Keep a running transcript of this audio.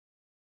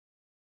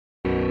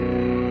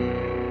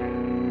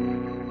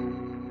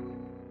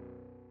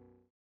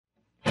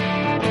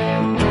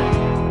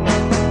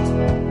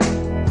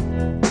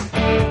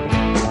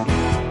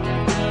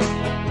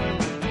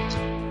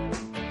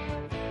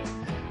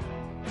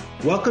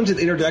Welcome to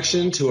the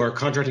introduction to our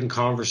Contracting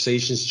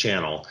Conversations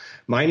channel.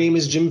 My name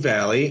is Jim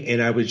Valley, and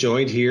I was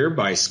joined here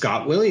by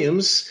Scott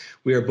Williams.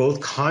 We are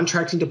both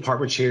contracting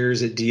department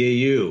chairs at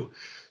DAU.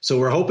 So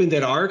we're hoping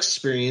that our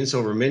experience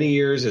over many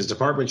years as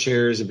department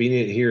chairs and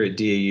being here at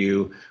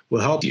DAU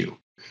will help you.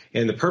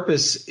 And the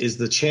purpose is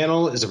the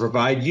channel is to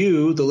provide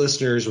you, the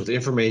listeners, with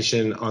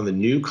information on the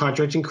new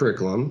contracting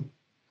curriculum,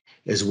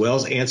 as well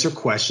as answer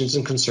questions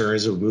and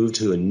concerns as we move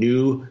to a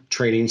new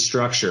training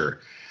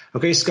structure.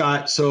 Okay,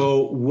 Scott,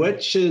 so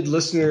what should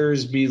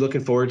listeners be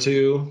looking forward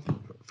to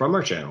from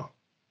our channel?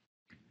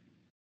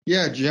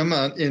 Yeah, Jim,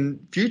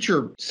 in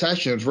future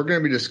sessions, we're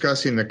going to be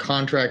discussing the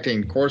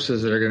contracting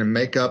courses that are going to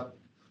make up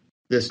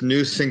this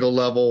new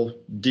single-level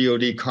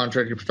DoD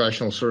Contracting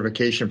Professional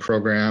Certification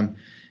Program,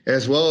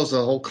 as well as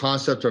the whole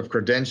concept of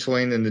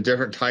credentialing and the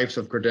different types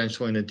of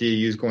credentialing that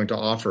DAU is going to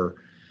offer.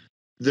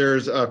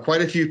 There's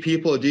quite a few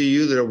people at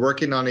DAU that are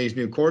working on these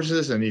new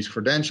courses and these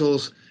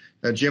credentials.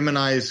 Jim and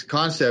I's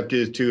concept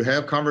is to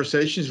have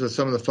conversations with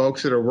some of the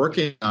folks that are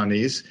working on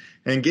these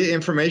and get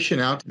information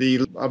out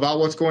about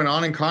what's going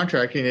on in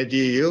contracting at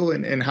DAU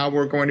and how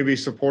we're going to be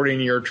supporting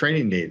your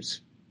training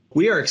needs.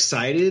 We are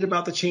excited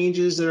about the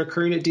changes that are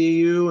occurring at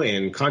DAU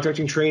and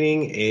contracting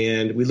training,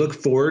 and we look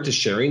forward to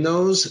sharing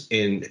those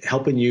and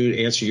helping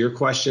you answer your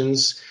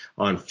questions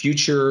on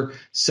future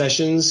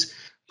sessions.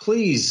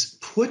 Please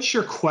put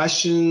your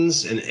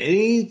questions and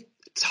any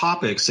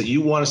topics that you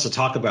want us to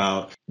talk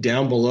about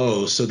down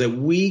below so that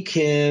we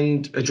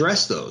can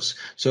address those.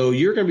 So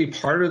you're going to be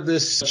part of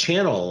this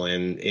channel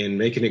and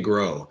making it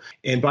grow.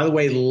 And by the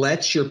way,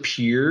 let your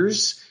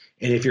peers,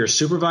 and if you're a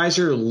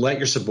supervisor, let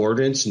your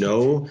subordinates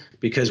know,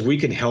 because we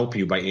can help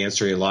you by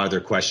answering a lot of their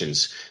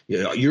questions.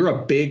 You're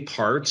a big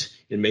part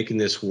in making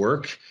this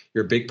work.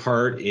 You're a big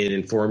part in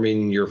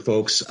informing your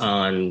folks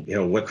on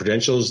what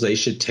credentials they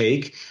should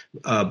take.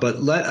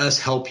 But let us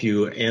help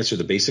you answer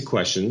the basic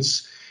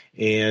questions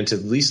and to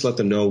at least let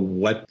them know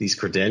what these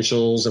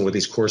credentials and what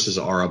these courses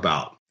are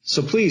about.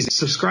 So please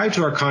subscribe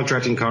to our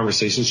Contracting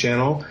Conversations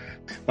channel.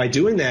 By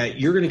doing that,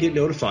 you're going to get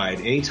notified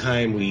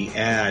anytime we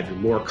add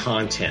more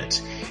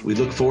content. We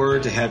look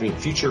forward to having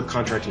future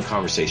contracting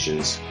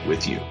conversations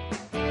with you.